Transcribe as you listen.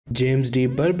James D.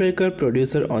 Brubaker,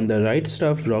 producer on the Right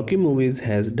Stuff Rocky movies,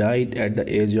 has died at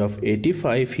the age of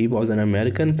 85. He was an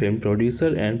American film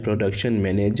producer and production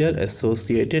manager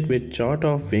associated with Chart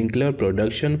of Winkler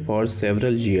Production for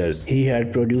several years. He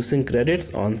had producing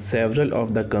credits on several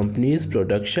of the company's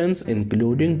productions,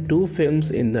 including 2 films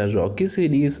in the Rocky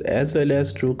series as well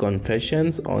as True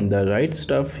Confessions on the Right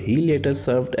Stuff. He later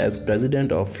served as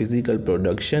president of physical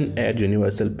production at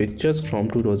Universal Pictures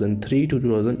from 2003 to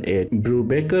 2008.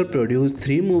 Brubaker produced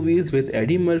 3 movies with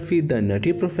Eddie Murphy: The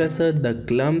Nutty Professor, The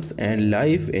Clumps, and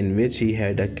Life, in which he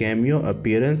had a cameo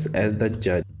appearance as the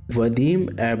judge. Vadim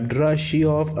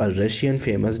Abdrashionov, a Russian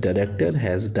famous director,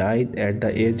 has died at the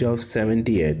age of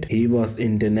 78. He was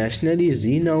internationally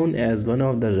renowned as one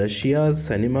of the Russia's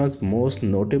cinema's most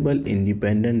notable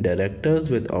independent directors,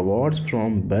 with awards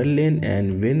from Berlin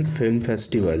and Venice film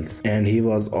festivals, and he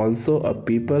was also a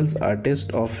People's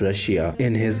Artist of Russia.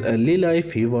 In his early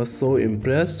life, he was so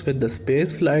impressed with the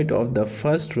space flight of the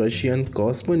first Russian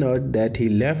cosmonaut that he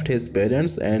left his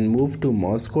parents and moved to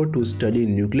Moscow to study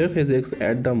nuclear physics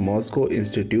at the Moscow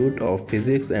Institute of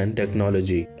Physics and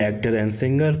Technology. Actor and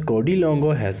singer Cody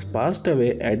Longo has passed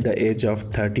away at the age of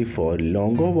 34.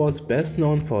 Longo was best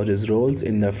known for his roles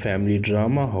in the family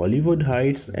drama Hollywood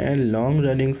Heights and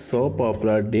long-running soap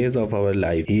opera Days of Our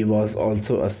Life. He was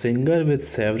also a singer with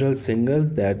several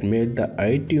singles that made the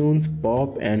iTunes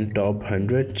Pop and Top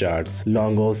 100 charts.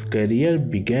 Longo's career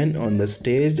began on the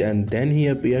stage, and then he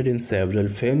appeared in several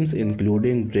films,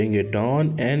 including Bring It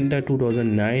On and the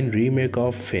 2009 remake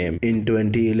of Fame. In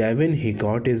 2011, he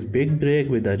got his big break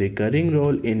with a recurring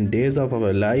role in Days of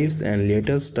Our Lives and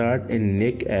later starred in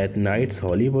Nick at Night's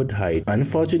Hollywood Heights.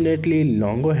 Unfortunately,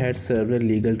 Longo had several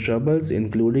legal troubles,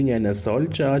 including an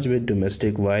assault charge with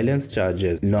domestic violence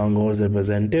charges. Longo's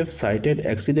representative cited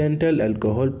accidental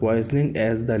alcohol poisoning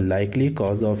as the likely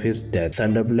cause of his death.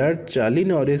 Thunderbird Charlie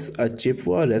Norris, a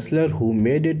Chippewa wrestler who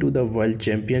made it to the World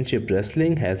Championship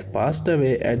Wrestling, has passed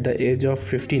away at the age of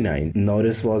 59.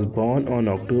 Norris was born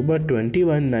on October 21,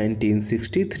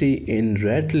 1963 in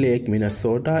Red Lake,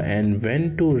 Minnesota, and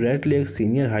went to Red Lake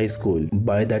Senior High School.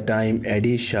 By the time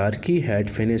Eddie Sharkey had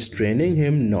finished training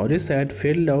him, Norris had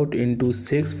filled out into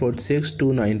 6'6",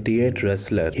 298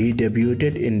 wrestler. He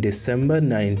debuted in December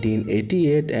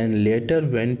 1988 and later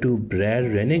went to Brad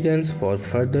Renegans for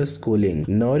further schooling.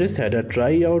 Norris had a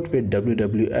tryout with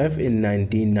WWF in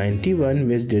 1991,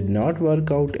 which did not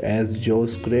work out, as Joe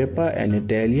Scrappa, an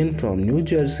Italian from New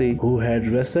Jersey who had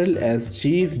wrestled as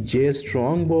Chief Jay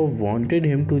Strongbow, wanted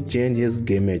him to change his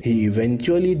gimmick. He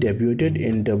eventually debuted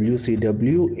in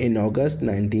WCW in August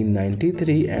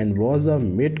 1993 and was a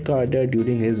mid-carder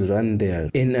during his run there.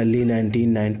 In early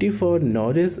 1994,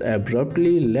 Norris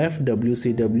abruptly left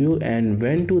WCW and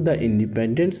went to the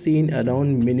independent scene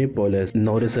around Minneapolis.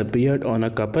 Norris appeared on a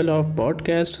couple of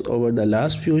podcasts over the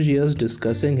last few years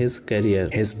discussing his career.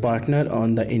 His partner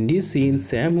on the indie scene,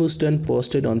 Sam Houston,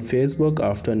 posted on Facebook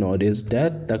after Norris'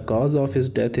 death, "The cause of his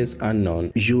death is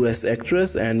unknown." US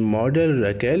actress and model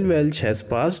Raquel Welch has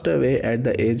passed away at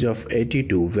the age of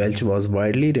 82. Welch was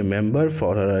widely remembered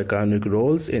for her iconic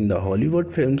roles in the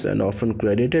Hollywood films and often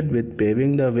credited with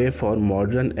paving the way for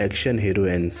modern action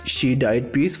heroines. She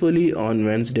died peacefully on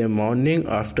Wednesday morning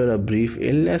after a brief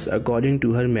illness, according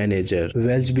to her manager.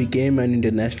 Welch became an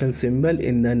international symbol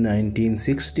in the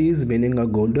 1960s, winning a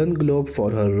Golden Globe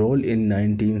for her role in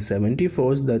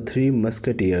 1974's The Three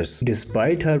Musketeers.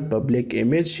 Despite her public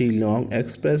image, she long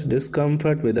expressed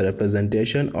discomfort with the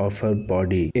representation of her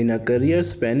body. In a career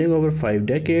spanning over 5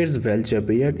 decades, Welch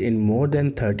appeared in more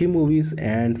than 30 movies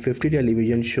and 50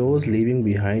 television shows, leaving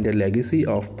behind a legacy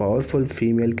of powerful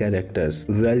female characters.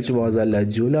 Welch was a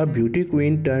Lajula beauty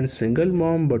queen turned single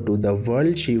mom, but to the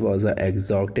world she was an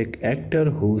exotic actor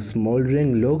whose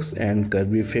smoldering looks and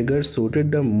curvy figure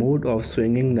suited the mood of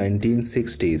swinging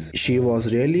 1960s. She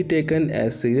was rarely taken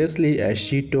as seriously as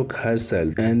she took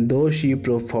herself, and though she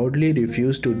proudly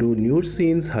refused to do nude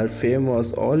scenes, her fame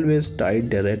was always tied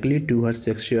directly to her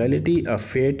sexuality, a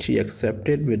fate she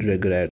accepted with regret.